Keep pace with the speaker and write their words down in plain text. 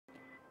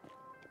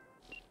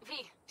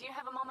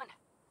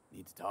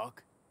Need to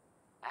talk?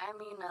 I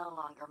mean a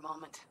longer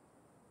moment.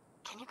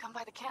 Can you come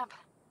by the camp?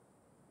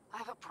 I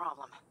have a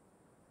problem.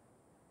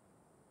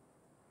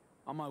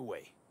 On my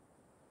way.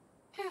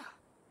 Phew,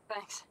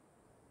 thanks.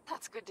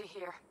 That's good to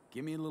hear.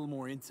 Give me a little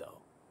more intel.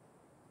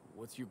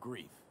 What's your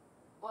grief?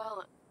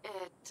 Well,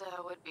 it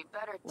would be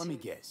better to... Let me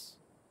guess.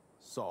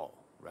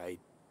 Saul, right?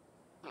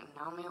 You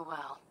know me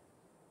well.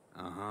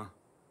 Uh-huh.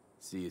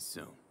 See you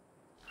soon.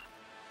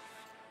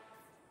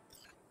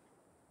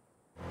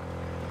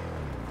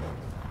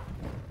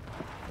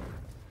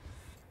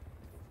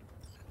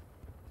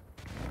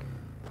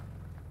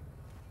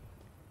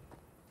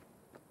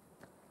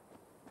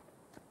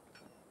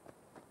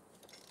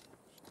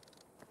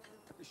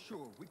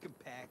 Sure, we can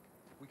pack,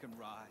 we can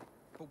ride,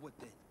 but what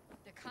then?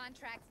 The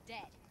contract's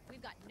dead.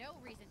 We've got no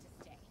reason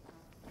to stay.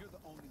 You're the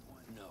only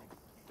one. No,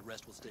 the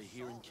rest will stay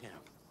here in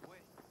camp.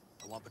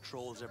 I want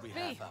patrols every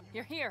half hour.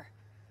 You're here.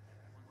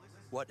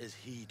 What is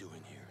he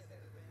doing here?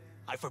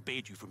 I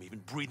forbade you from even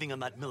breathing on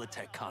that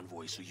Militech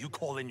convoy, so you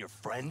call in your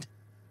friend?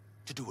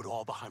 To do it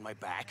all behind my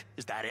back?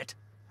 Is that it?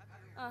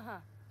 Uh-huh.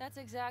 That's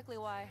exactly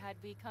why I had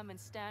V come and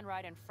stand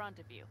right in front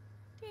of you.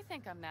 Do you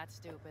think I'm that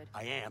stupid?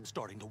 I am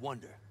starting to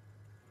wonder.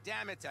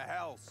 Damn it to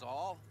hell,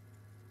 Saul.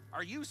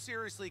 Are you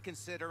seriously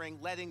considering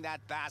letting that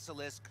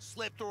basilisk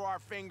slip through our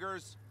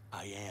fingers?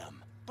 I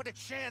am. But a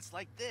chance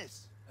like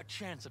this. A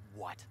chance at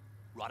what?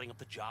 Rotting up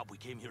the job we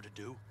came here to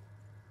do?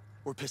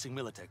 We're pissing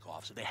Militech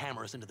off, so they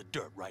hammer us into the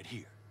dirt right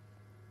here.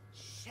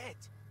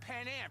 Shit!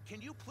 Pan Am,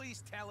 can you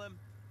please tell him?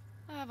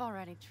 I've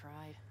already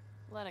tried.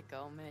 Let it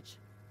go, Mitch.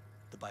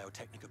 The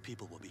Biotechnica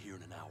people will be here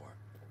in an hour.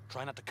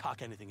 Try not to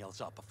cock anything else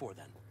up before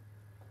then.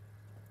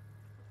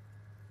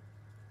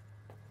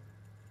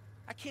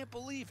 I can't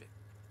believe it.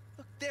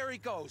 Look, there he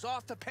goes,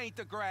 off to paint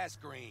the grass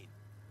green.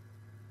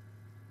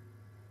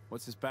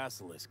 What's this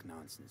basilisk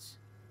nonsense?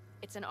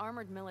 It's an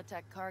armored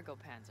Militech cargo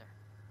panzer.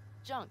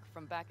 Junk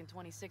from back in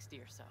 2060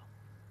 or so.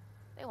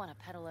 They want to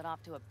peddle it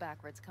off to a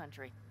backwards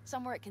country,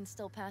 somewhere it can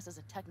still pass as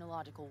a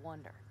technological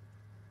wonder.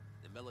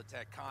 The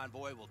Militech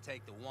convoy will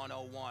take the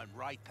 101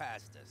 right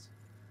past us.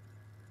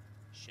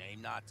 Shame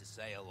not to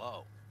say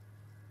hello.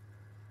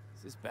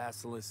 Is this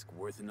basilisk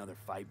worth another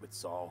fight with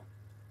Saul?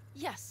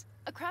 Yes,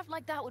 a craft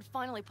like that would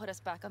finally put us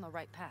back on the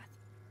right path.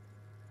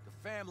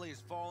 The family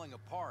is falling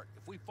apart.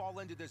 If we fall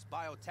into this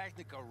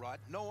Biotechnica rut,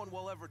 no one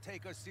will ever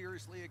take us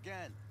seriously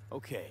again.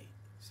 Okay,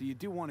 so you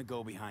do want to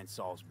go behind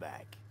Saul's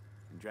back,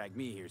 and drag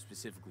me here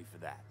specifically for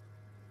that.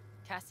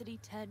 Cassidy,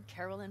 Ted,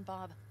 Carol, and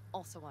Bob,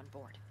 also on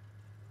board.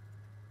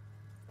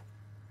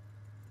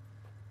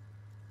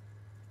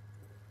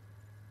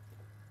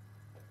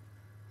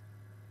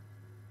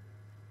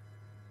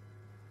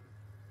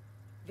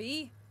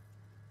 V?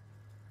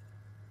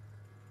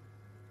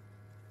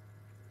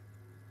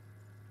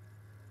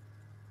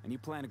 And you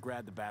plan to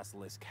grab the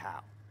basilisk how?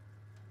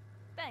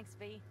 Thanks,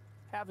 V.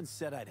 Haven't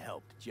said I'd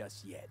helped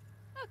just yet.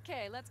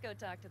 Okay, let's go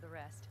talk to the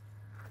rest.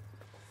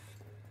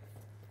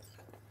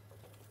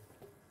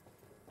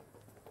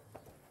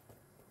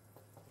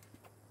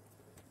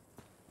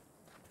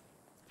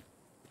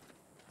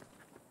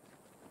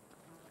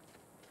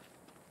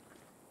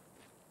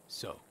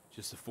 So,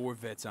 just the 4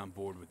 vets on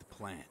board with the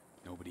plan.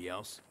 Nobody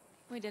else?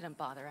 We didn't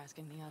bother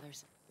asking the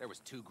others. There was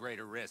too great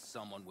a risk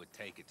someone would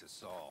take it to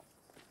Saul.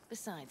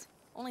 Besides,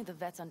 only the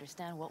vets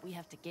understand what we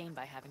have to gain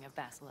by having a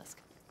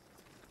basilisk.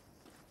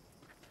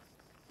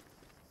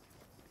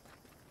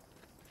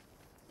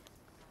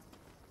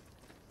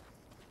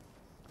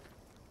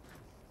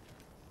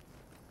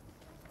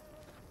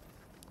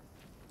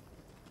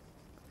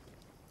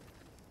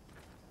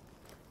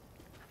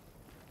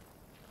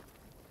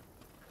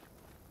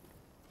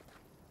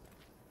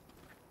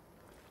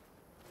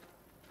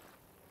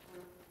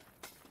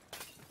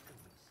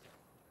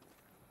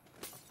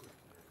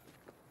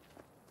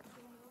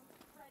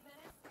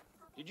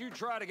 Did you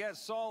try to get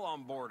Saul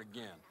on board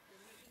again?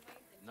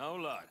 No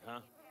luck,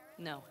 huh?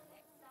 No.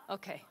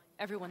 Okay,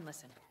 everyone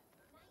listen.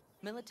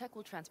 Militech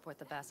will transport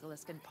the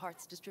basilisk in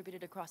parts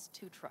distributed across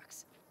 2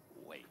 trucks.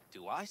 Wait,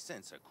 do I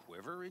sense a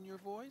quiver in your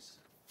voice?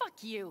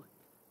 Fuck you!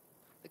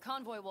 The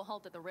convoy will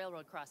halt at the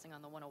railroad crossing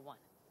on the 101.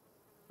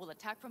 We'll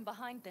attack from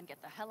behind, then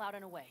get the hell out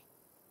and away.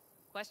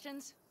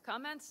 Questions?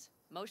 Comments?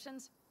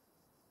 Motions?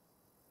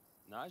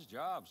 Nice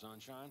job,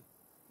 Sunshine.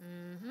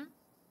 Mm-hmm.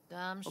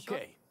 Damn sure.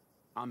 Okay,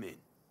 I'm in.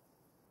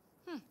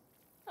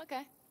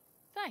 Okay.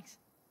 Thanks.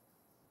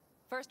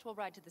 First, we'll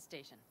ride to the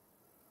station.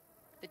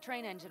 The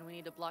train engine we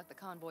need to block the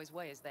convoy's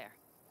way is there.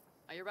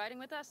 Are you riding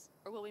with us,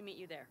 or will we meet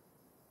you there?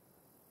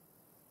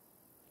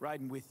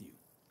 Riding with you.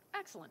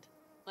 Excellent.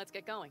 Let's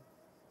get going.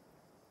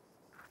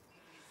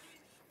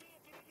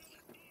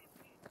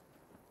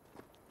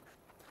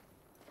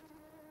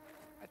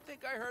 I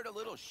think I heard a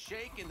little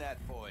shake in that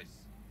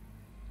voice.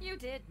 You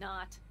did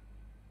not.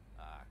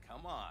 Ah,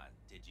 come on.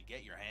 Did you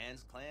get your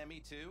hands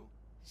clammy too?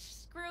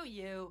 Screw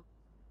you.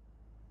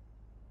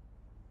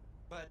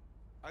 But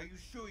are you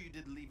sure you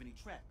didn't leave any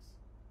tracks?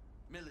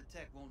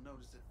 Militech won't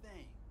notice a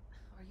thing.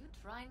 Are you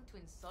trying to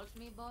insult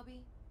me,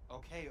 Bobby?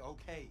 Okay.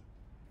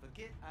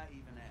 Forget I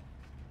even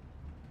asked.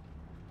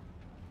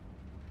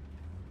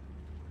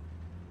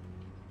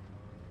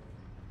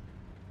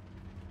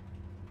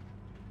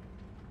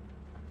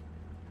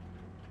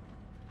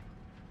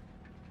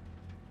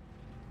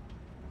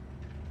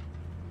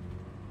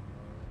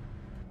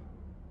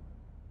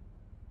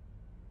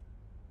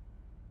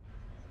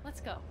 Let's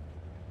go.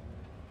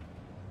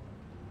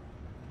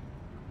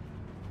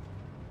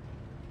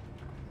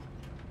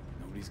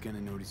 Nobody's gonna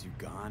notice you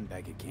gone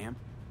back at camp?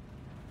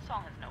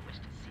 Saul has no wish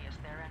to see us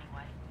there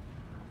anyway.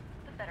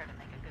 The better to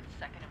make a good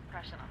second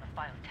impression on the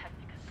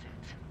Biotechnica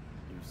suits.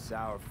 Your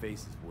sour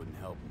faces wouldn't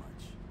help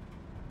much.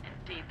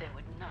 Indeed, they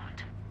would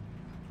not.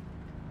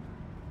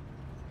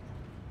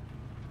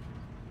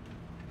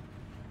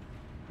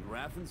 The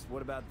Raffens,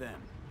 what about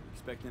them?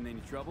 Expecting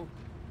any trouble?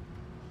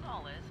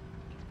 Saul is.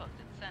 He's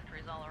posted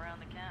sentries all around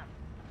the camp.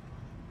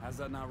 How's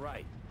that not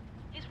right?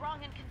 He's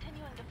wrong in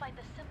continuing to fight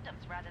the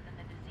symptoms rather than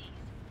the disease.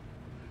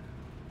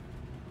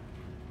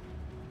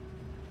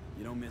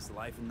 You don't miss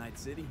life in Night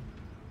City?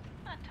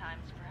 At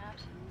times,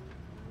 perhaps.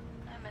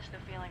 I miss the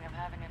feeling of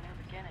having a new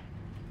beginning.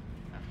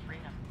 Of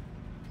freedom.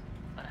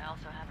 But I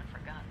also haven't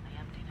forgotten the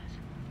emptiness.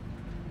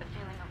 The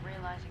feeling of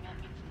realizing it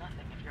means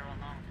nothing if you're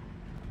alone.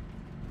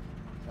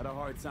 Had a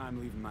hard time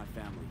leaving my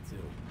family,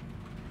 too.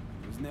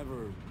 I was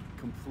never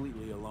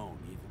completely alone,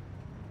 either.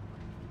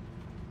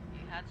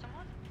 You had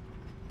someone?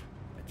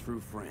 A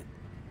true friend.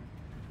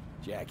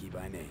 Jackie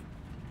by name.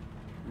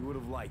 We would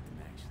have liked him,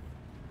 actually.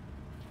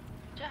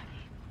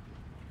 Jackie.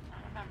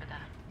 I remember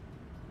that.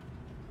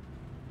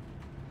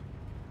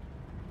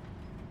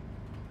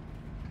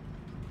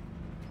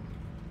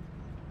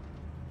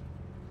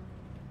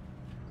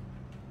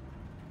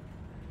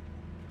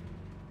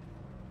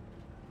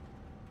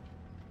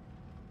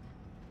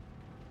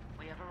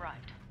 We have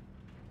arrived.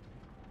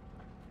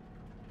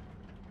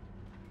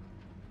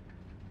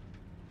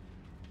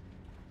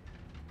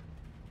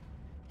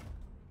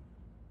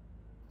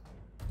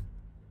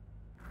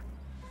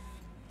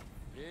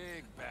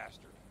 Big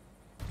bastard.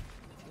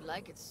 If you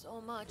like it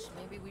so much,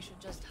 maybe we should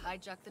just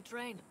hijack the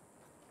train.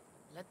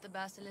 Let the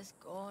basilisk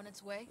go on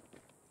its way.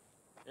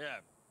 Yeah,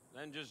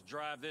 then just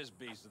drive this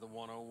beast to the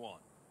 101.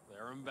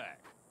 There and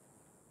back.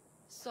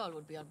 Saul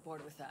would be on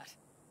board with that.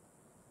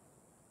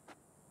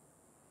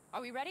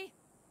 Are we ready?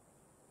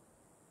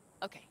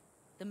 Okay.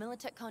 The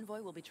Militech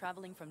convoy will be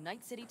traveling from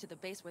Night City to the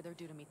base where they're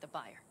due to meet the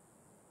buyer.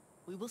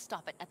 We will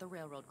stop it at the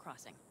railroad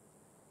crossing.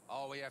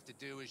 All we have to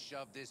do is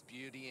shove this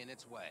beauty in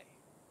its way.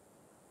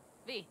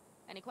 V,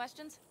 any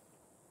questions?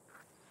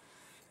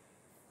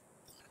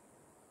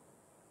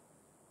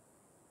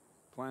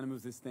 Plan to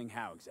move this thing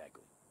how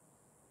exactly?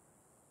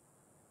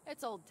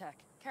 It's old tech.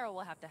 Carol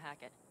will have to hack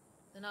it.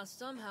 Then I'll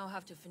somehow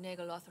have to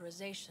finagle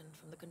authorization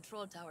from the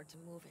control tower to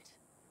move it.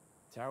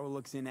 Tower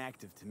looks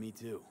inactive to me,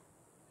 too.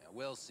 Yeah,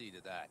 we'll see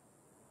to that.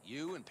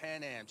 You and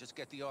Pan Am just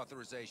get the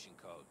authorization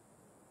code.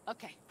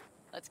 Okay,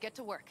 let's get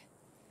to work.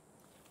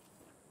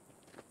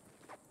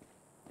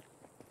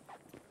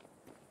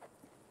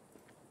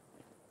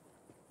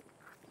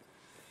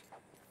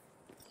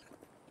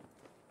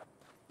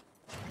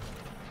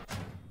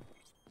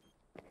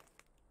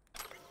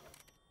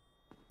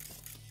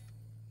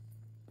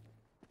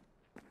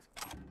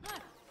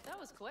 That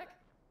was quick.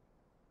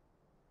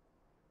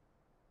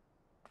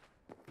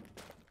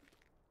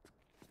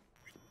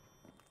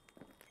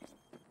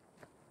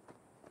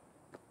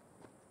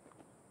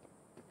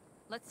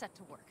 Let's set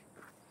to work.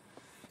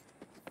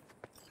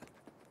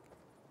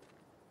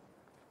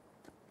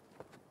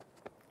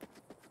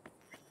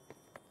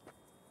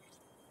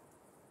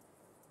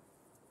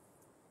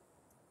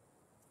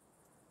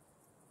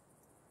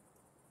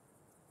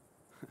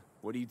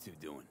 What are you two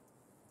doing?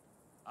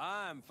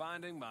 I'm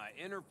finding my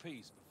inner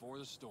peace before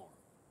the storm.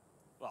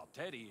 While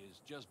Teddy is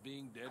just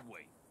being dead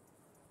weight.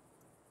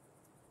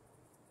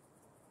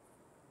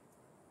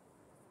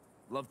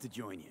 Love to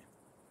join you.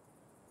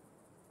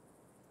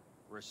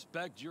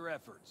 Respect your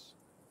efforts.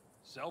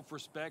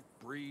 Self-respect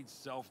breeds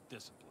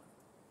self-discipline.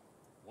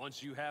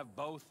 Once you have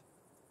both,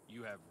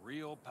 you have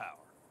real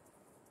power.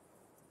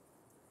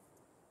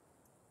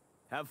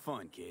 Have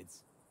fun,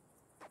 kids.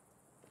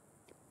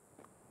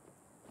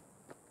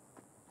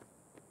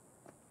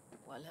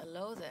 Well,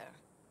 hello there.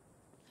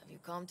 Have you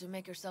come to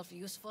make yourself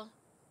useful?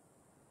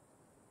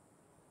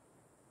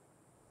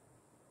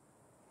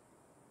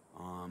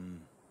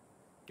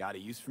 Got a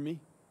use for me?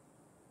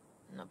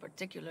 Not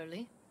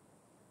particularly.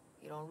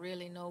 You don't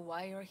really know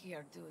why you're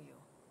here, do you?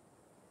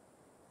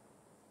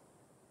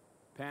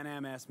 Pan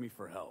Am asked me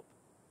for help.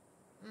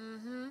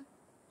 Mm-hmm.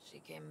 She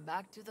came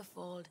back to the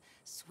fold,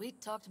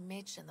 sweet-talked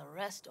Mitch and the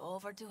rest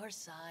over to her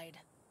side.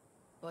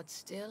 But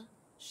still,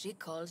 she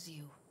calls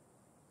you.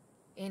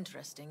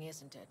 Interesting,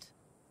 isn't it?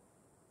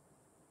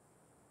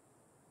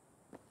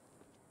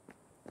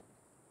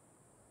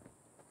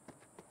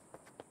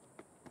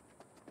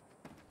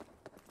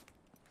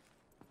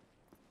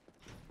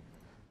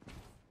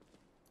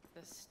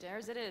 The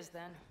stairs it is,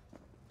 then.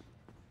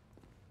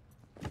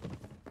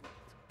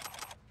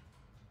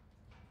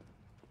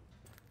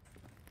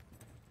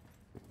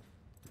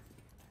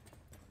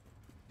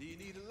 Do you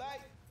need a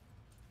light?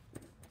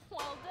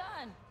 Well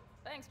done.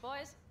 Thanks,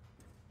 boys.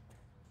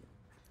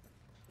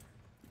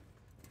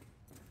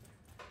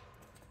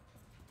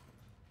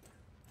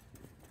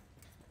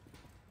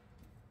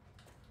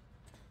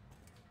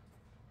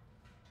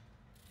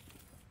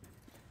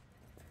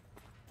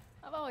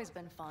 I've always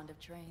been fond of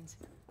trains.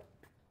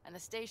 and the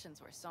stations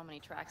where so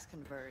many tracks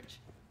converge.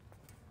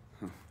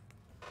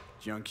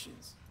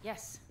 Junctions.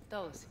 Yes,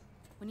 those.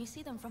 When you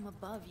see them from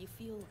above, you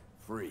feel...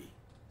 Free.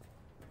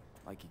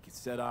 Like you could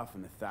set off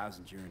on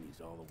 1,000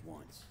 journeys all at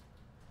once.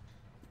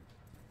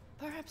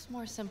 perhaps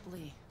more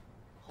simply,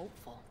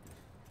 hopeful.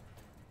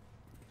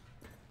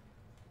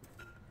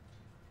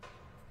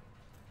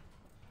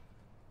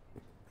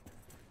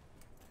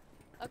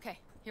 Okay,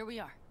 here we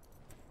are.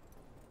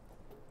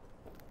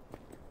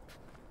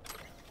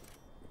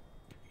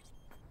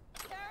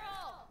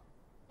 Carol!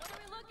 What are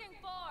we looking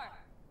for?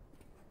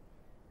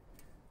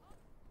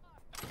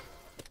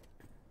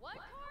 What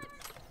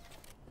cards?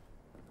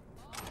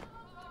 All the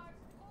cards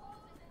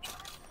hold in the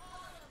last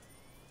column.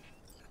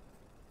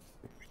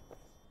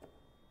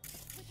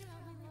 Would you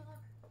have me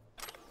look?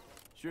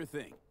 Sure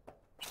thing.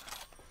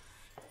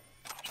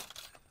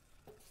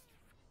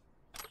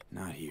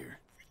 Not here.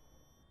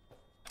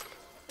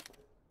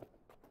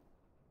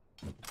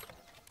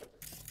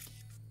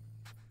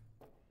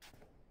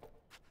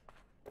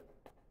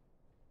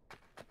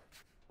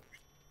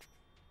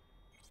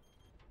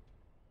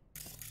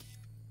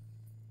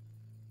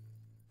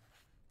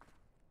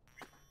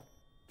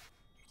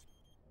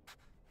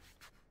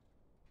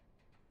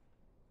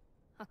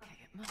 Okay,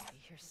 it must be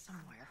here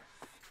somewhere.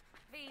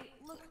 V,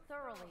 look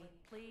thoroughly,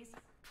 please.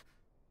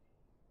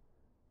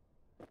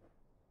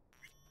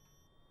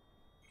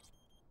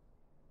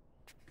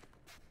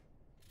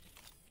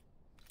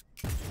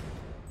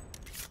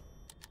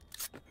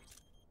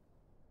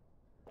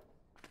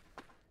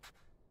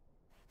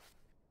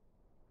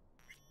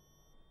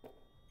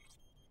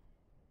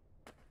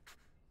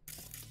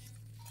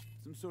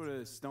 Some sort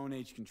of Stone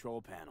Age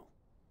control panel.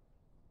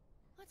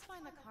 Let's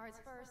find the cards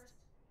first.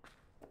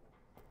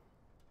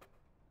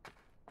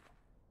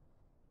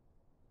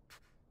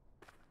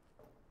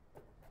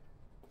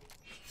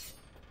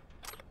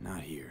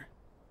 Not here.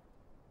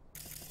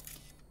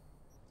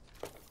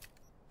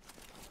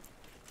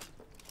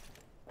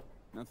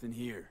 Nothing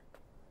here.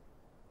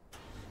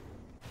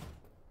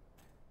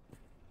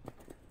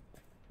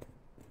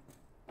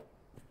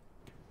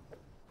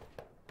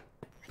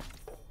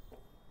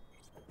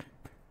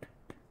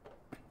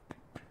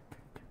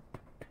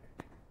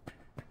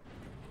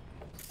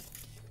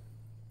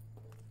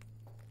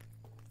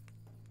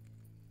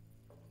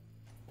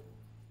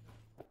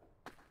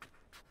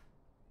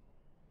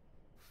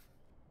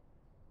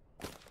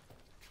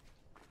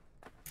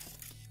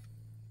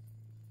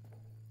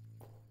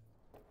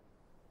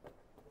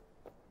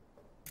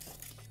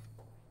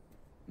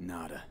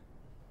 Nada.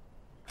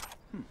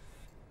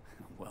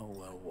 Well,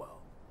 well,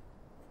 well.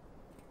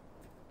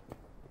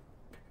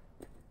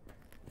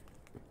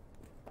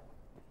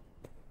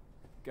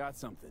 Got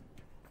something.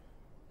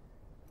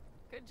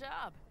 Good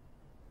job.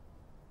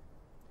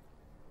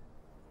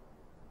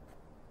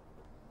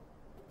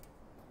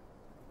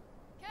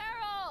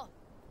 Carol!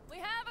 We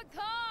have a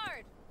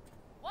card!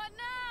 What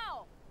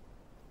now?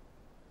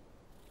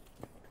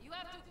 You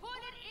have to put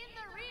it in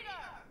the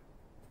reader!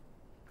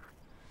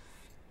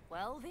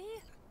 Well, V?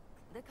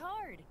 The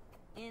card.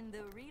 In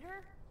the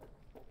reader?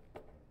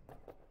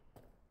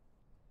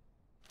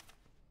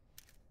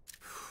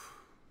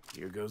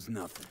 Here goes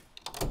nothing.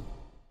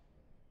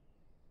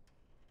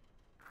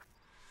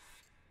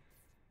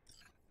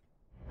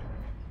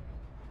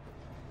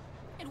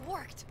 It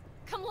worked!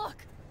 Come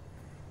look!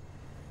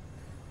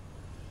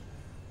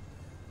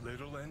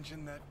 Little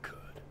engine that could.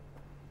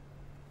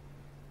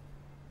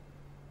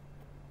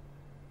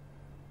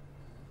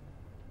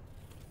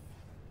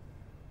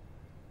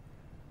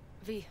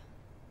 V,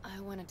 I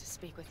wanted to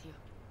speak with you.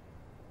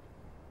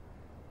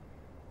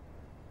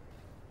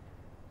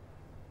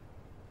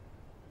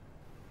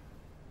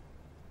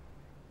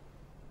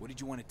 What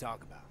did you want to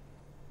talk about?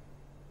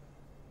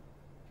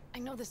 I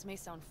know this may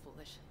sound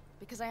foolish,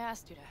 because I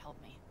asked you to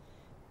help me.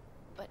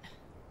 But...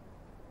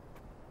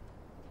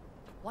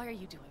 why are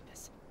you doing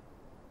this?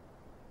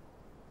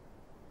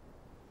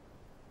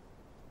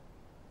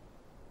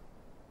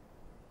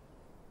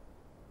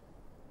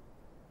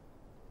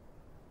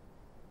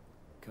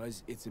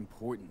 Because it's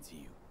important to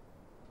you.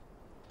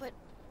 But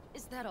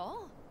is that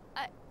all?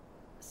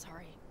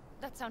 Sorry,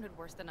 that sounded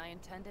worse than I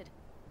intended.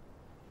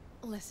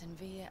 Listen,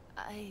 V,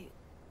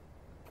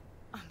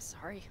 I'm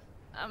sorry.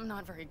 I'm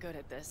not very good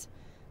at this.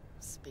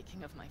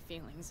 Speaking of my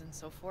feelings and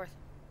so forth.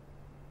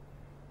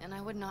 And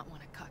I would not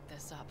want to cut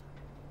this up.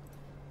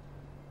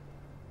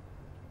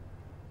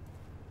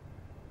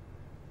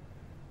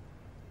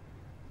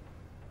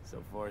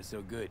 So far,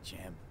 so good,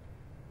 champ.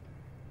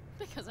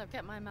 Because I've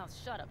kept my mouth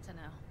shut up to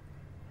now.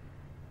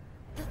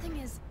 The thing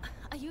is,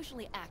 I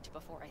usually act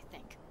before I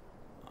think.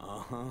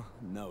 Uh-huh,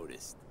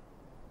 noticed.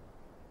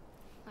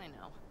 I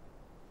know.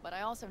 But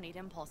I also need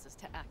impulses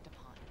to act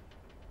upon.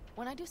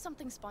 When I do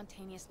something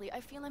spontaneously, I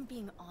feel I'm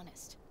being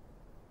honest.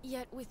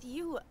 Yet with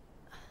you,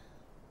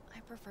 I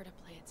prefer to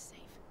play it safe.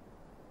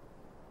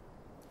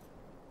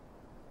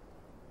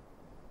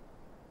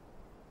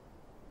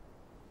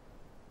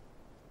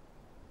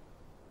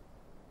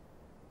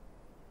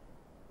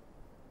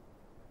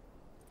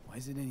 Why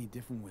is it any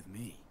different with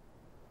me?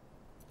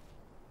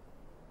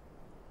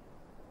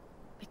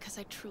 because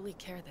I truly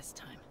care this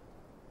time.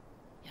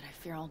 Yet I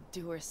fear I'll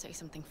do or say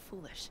something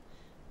foolish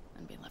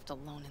and be left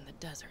alone in the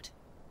desert.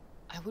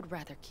 I would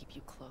rather keep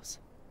you close,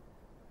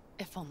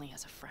 if only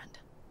as a friend.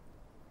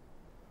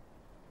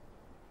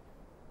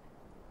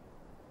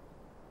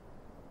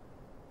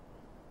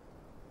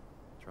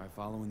 Try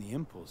following the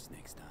impulse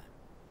next time.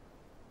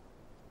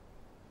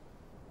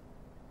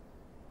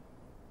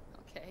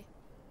 Okay.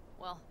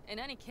 Well, in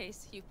any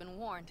case, you've been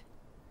warned.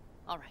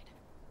 All right,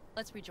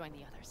 let's rejoin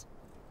the others.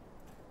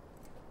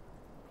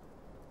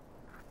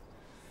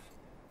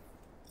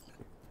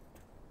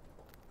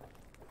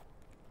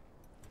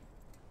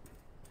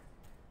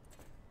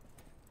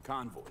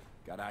 Convoy.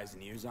 Got eyes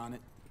and ears on it?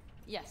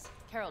 Yes,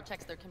 Carol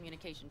checks their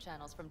communication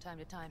channels from time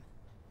to time.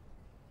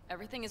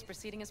 Everything is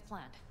proceeding as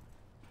planned.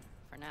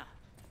 For now.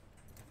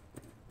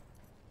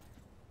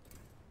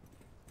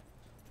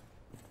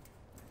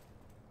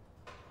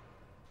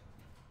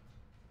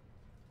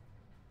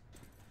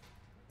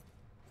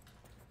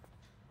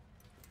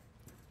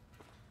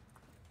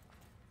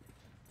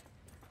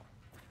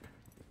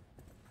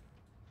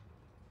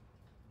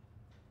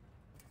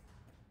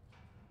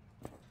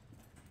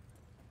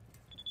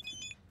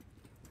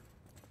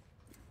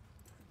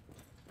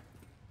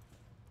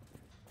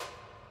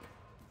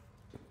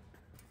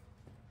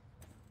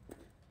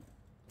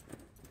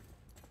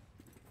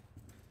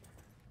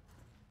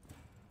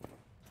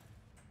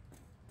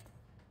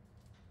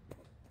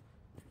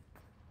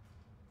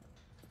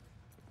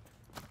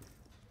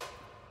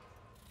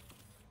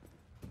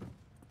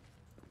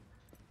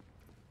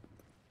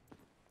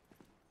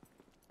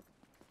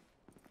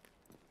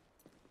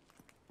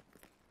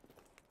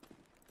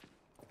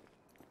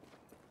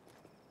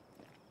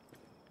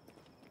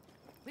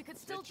 We could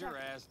still Sit your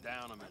ass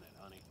down a minute,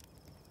 honey.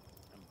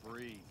 And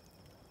breathe.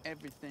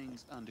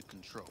 Everything's under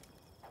control.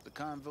 The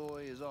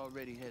convoy is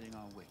already heading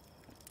our way.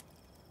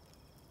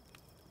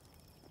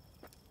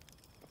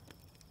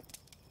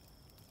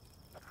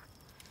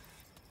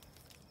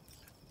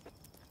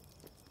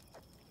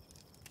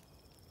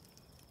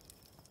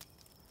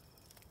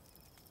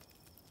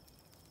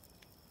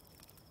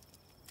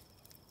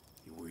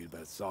 You worried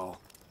about Saul?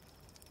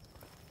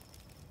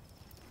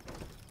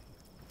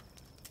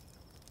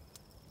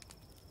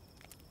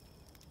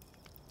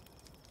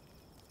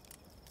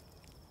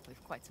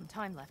 We've quite some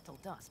time left till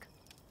dusk.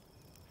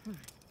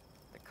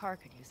 The car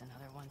could use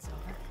another once-over.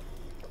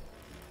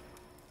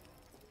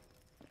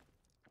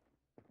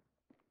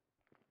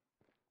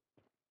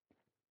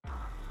 The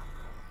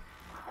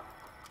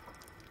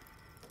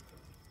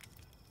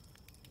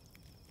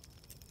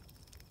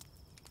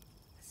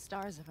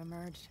stars have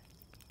emerged.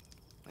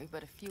 We've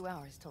but a few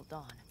hours till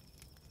dawn.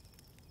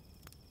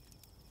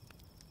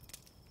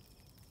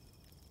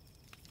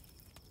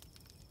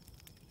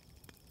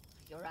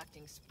 You're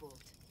acting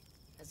spooked.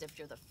 As if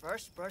you're the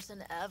first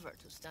person ever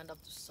to stand up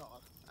to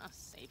Saul. Oh,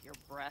 save your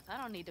breath. I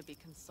don't need to be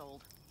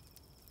consoled.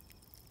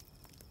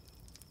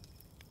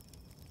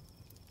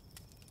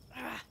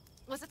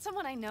 Was it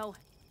someone I know?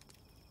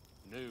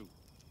 New.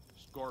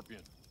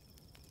 Scorpion.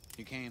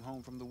 He came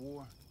home from the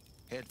war,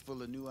 head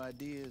full of new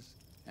ideas,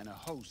 and a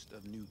host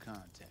of new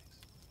contacts.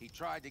 He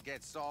tried to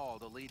get Saul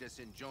to lead us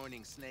in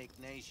joining Snake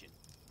Nation.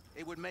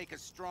 It would make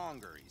us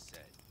stronger, he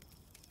said.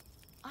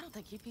 I don't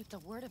think he peeped a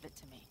word of it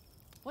to me.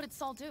 What did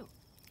Saul do?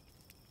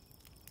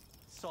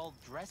 Saul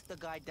dressed the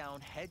guy down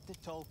head to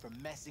toe for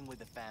messing with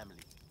the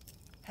family.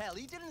 Hell,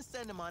 he didn't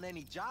send him on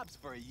any jobs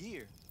for a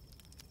year.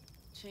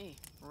 Gee,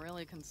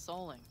 really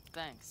consoling.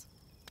 Thanks.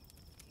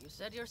 You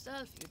said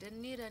yourself you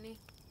didn't need any.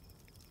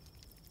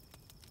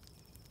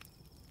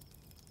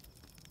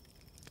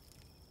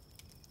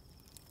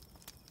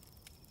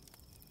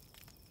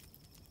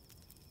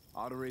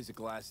 Ought to raise a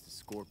glass to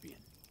Scorpion.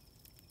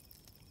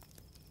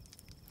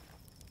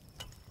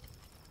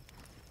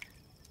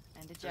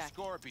 And to The Jack.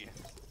 Scorpion.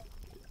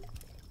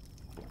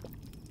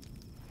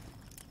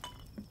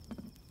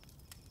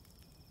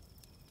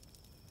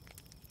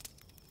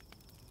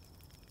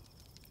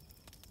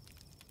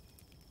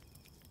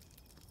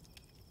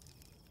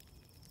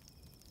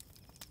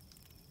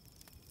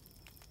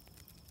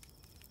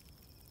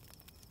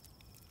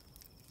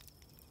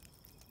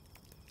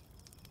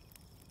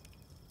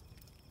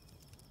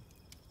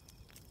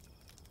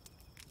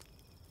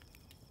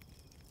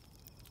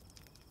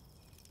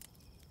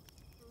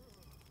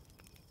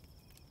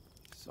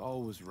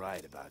 Saul was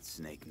right about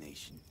Snake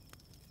Nation.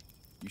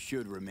 You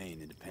should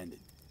remain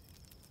independent.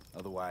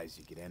 Otherwise,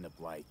 you could end up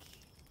like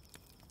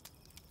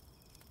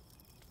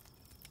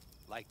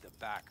the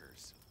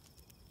backers.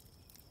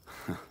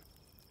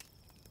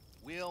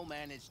 We'll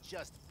manage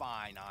just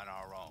fine on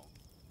our own.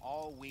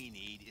 All we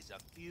need is a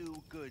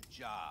few good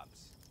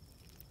jobs.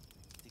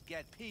 To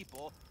get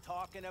people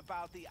talking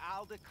about the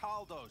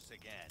Aldecaldos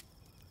again.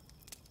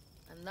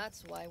 And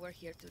that's why we're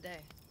here today.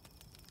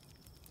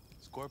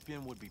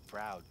 Scorpion would be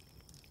proud.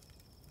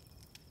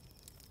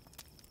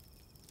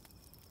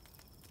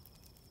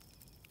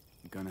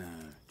 I'm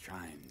gonna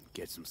try and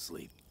get some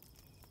sleep.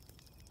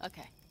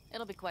 Okay.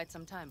 It'll be quite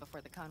some time before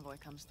the convoy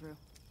comes through.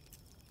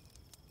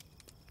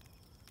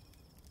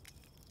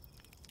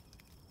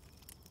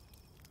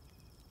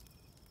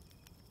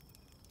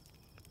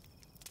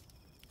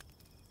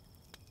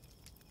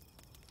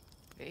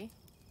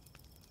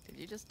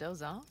 just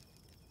doze off?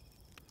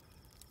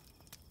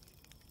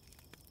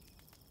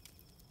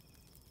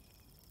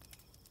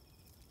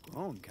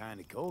 Grown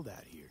kinda cold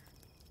out here.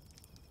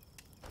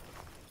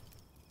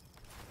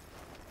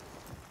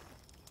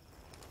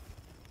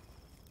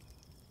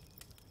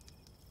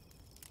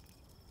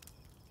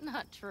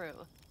 Not true.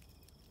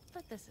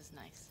 But this is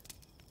nice.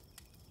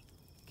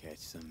 Catch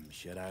some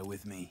shut-eye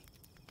with me?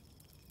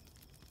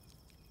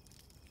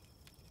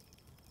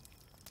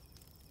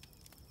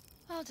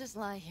 I'll just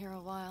lie here a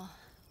while,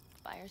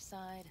 by your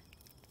side,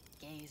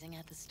 gazing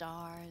at the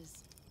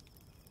stars.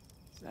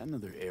 Is that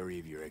another area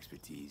of your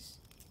expertise?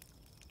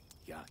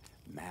 You got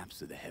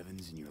maps of the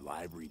heavens in your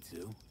library,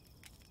 too?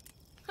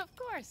 Of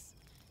course.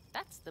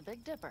 That's the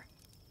Big Dipper.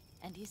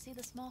 And do you see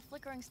the small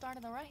flickering star to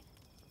the right?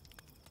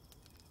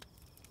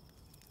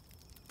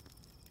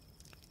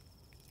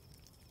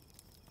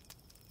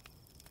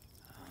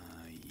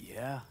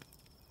 Yeah?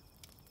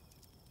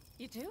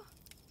 You do?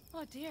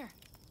 Oh dear.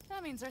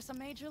 That means there's a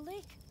major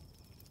leak.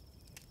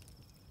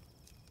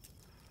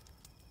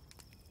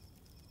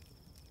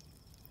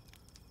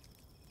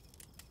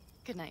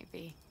 Good night,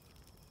 V.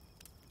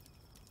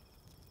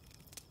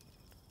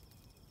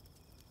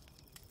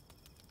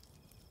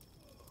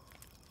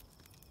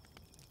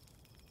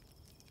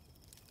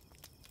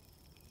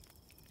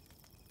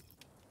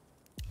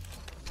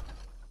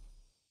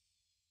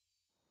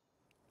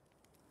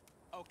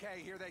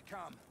 Okay, here they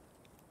come.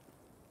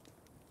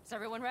 Is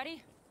everyone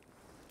ready?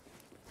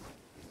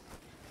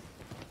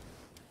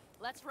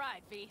 Let's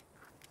ride, V.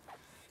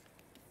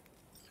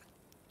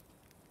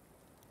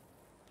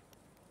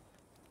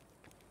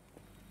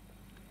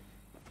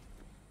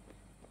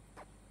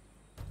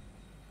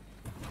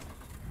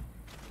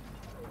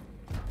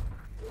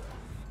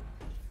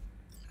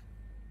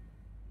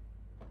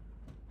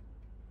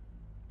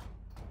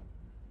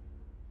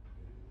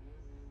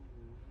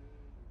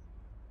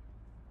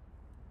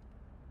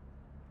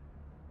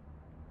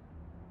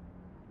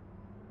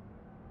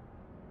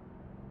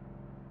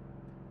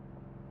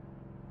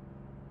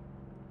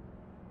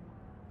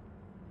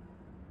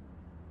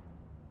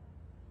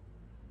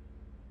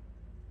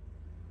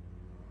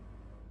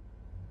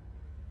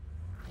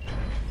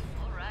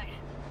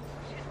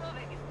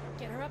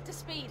 Up to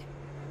speed.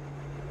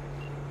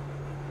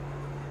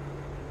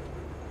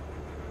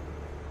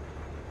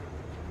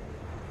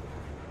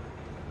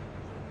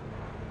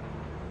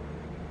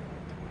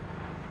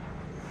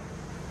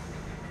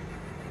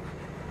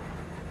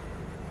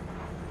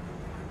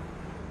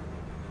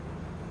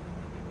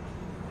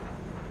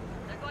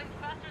 They're going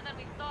faster than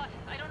we thought.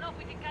 I don't know if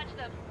we can catch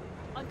them.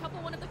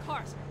 Uncouple one of the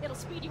cars. It'll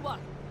speed you up.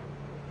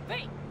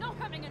 V, no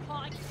hemming and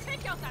hawing.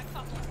 Take out that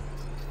coupler.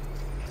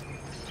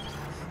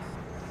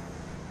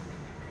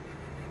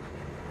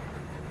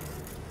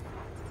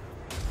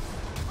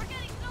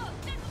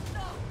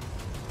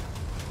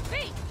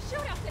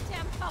 Shoot out the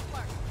damn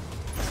coupler!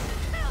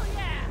 Hell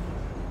yeah!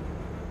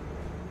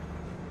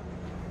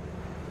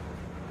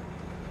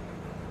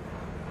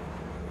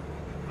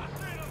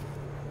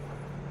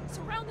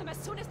 Surround them as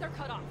soon as they're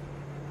cut off.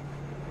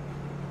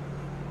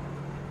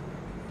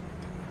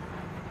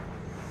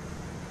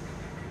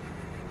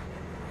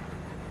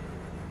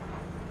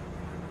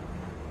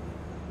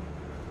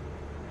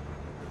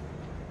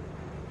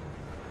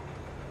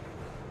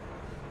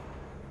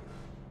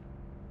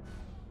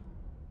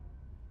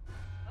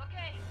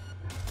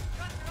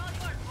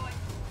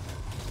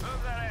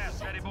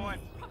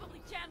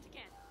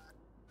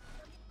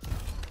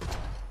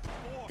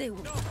 They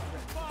will. No,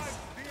 five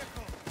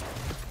vehicle.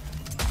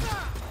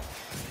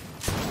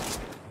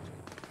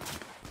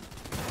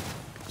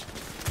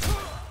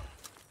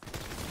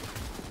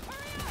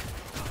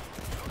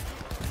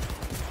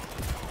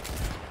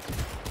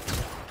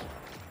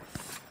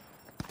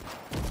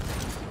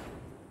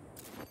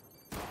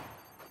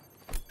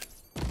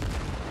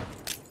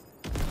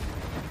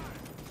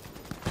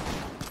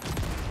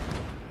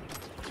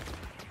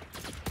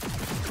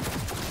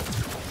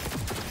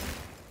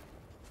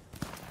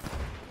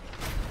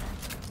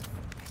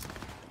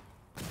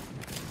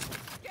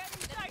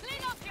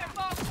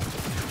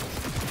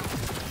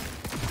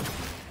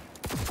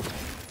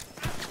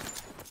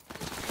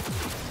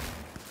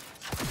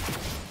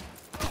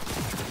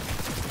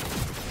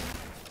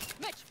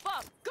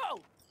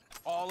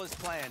 All is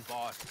planned,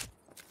 boss.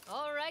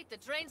 All right, the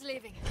train's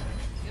leaving.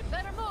 You'd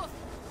better move.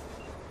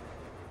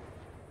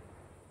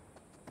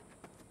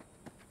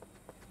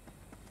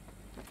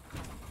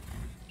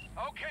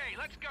 Okay,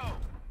 let's go.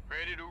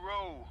 Ready to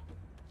roll.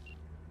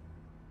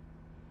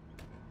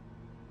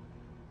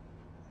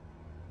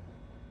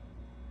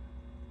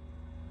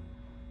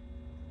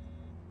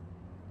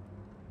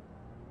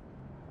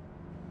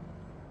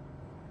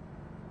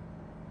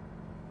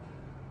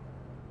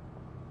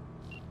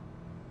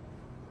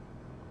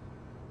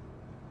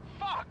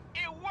 Fuck!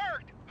 It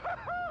worked!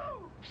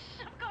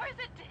 Of course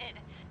it did.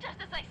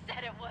 Just as I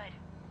said it would.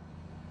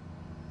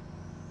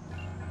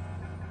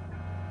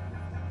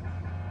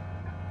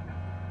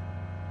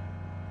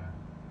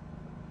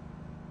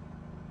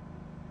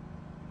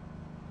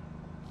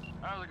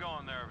 How's it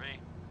going there, V?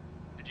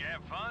 Did you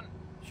have fun?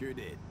 Sure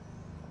did.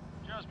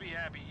 Just be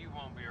happy you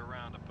won't be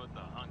around to put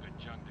the hunk of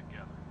junk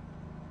together.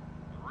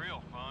 The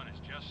real fun is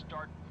just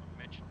starting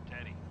for Mitch and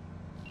Teddy.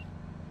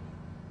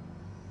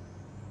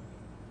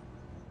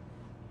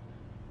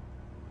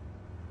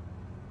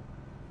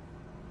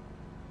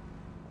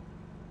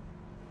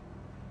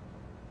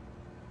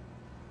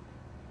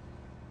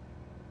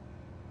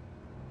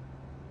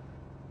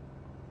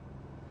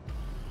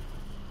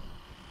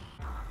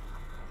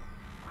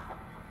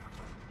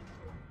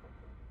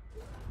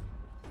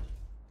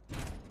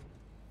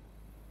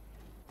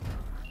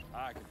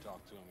 I can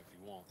talk to him if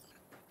you want.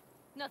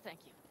 No, thank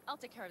you. I'll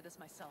take care of this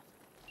myself.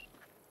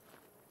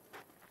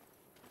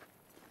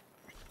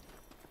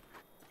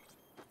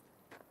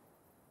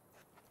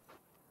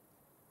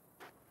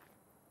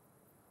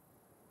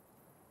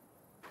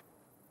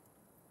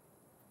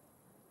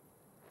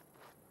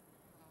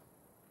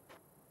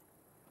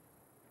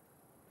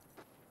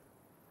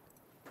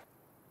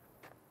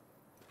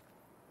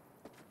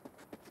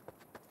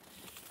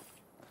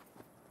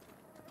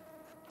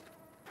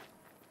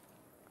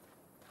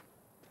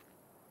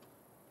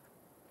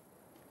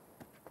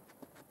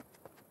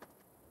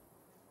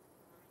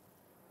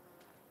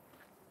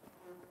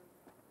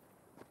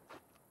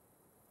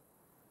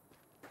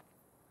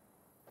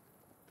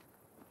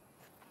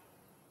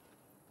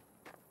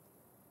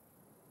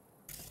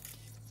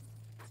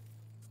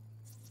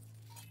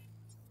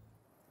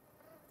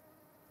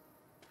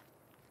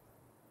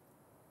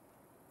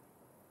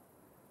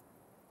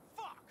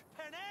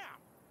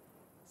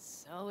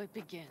 So it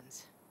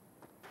begins.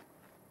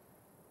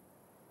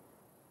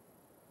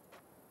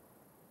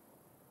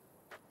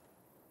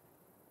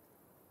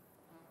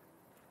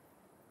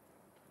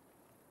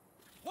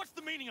 What's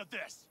the meaning of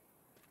this?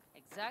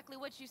 Exactly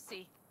what you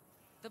see.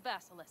 The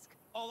Basilisk.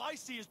 All I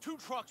see is 2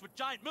 trucks with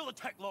giant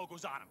Militech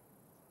logos on them.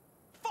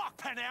 Fuck,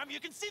 Panam! You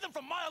can see them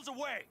from miles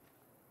away!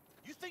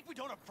 You think we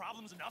don't have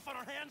problems enough on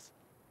our hands?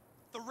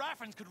 The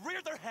Raffens could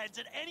rear their heads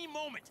at any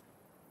moment.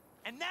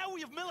 And now we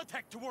have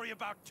Militech to worry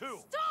about, too!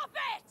 Stop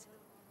it!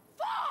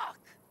 Fuck!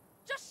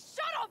 Just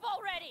shut up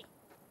already!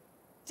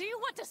 Do you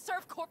want to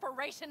serve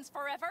corporations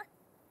forever?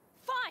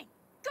 Fine,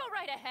 go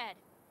right ahead.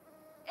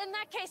 In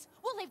that case,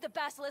 we'll leave the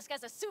Basilisk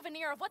as a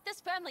souvenir of what this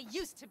family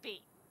used to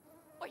be.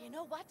 Or you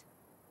know what?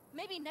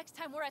 Maybe next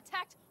time we're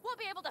attacked, we'll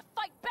be able to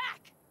fight back!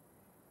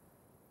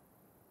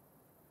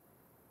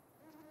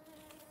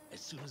 As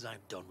soon as I'm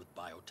done with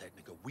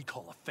Biotechnica, we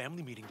call a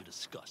family meeting to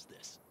discuss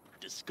this.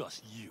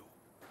 Discuss you.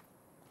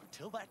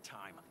 Until that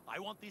time, I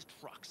want these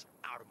trucks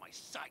out of my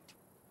sight.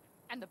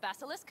 And the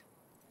Basilisk?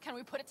 Can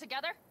we put it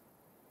together?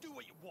 Do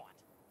what you want.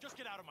 Just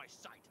get out of my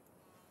sight.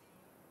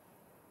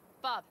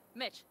 Bob,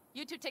 Mitch,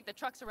 you two take the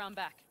trucks around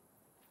back.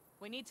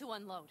 We need to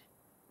unload.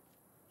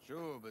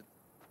 Sure, but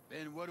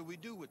then what do we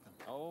do with them?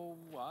 Oh,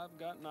 I've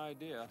got an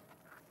idea.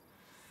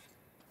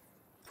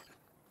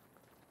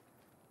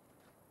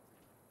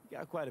 You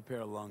got quite a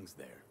pair of lungs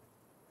there.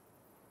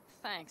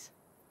 Thanks.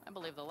 I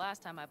believe the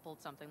last time I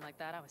pulled something like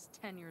that, I was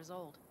 10 years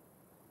old.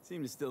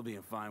 Seem to still be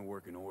in fine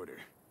working order.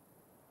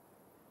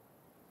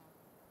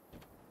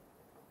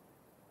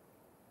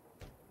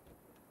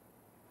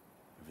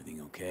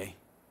 Everything okay?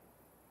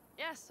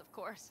 Yes, of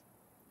course.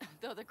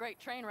 Though the great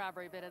train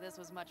robbery bit of this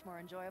was much more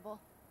enjoyable.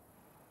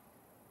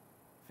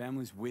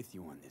 Family's with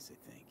you on this,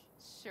 I think.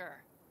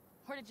 Sure.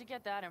 Where did you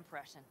get that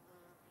impression?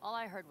 All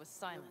I heard was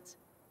silence.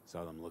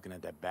 Saw them looking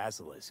at that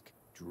basilisk,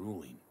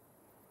 drooling.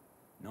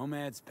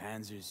 Nomads,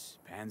 panzers,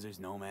 panzers,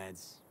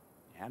 nomads.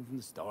 You had them from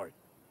the start.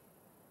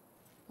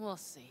 We'll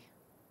see.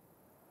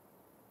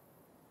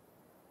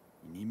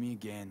 You need me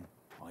again,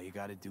 all you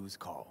gotta do is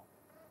call.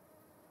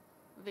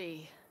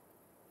 V.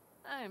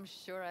 I'm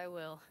sure I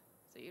will.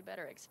 So you'd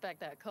better expect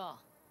that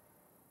call.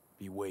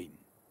 Be waiting.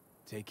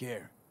 Take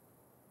care.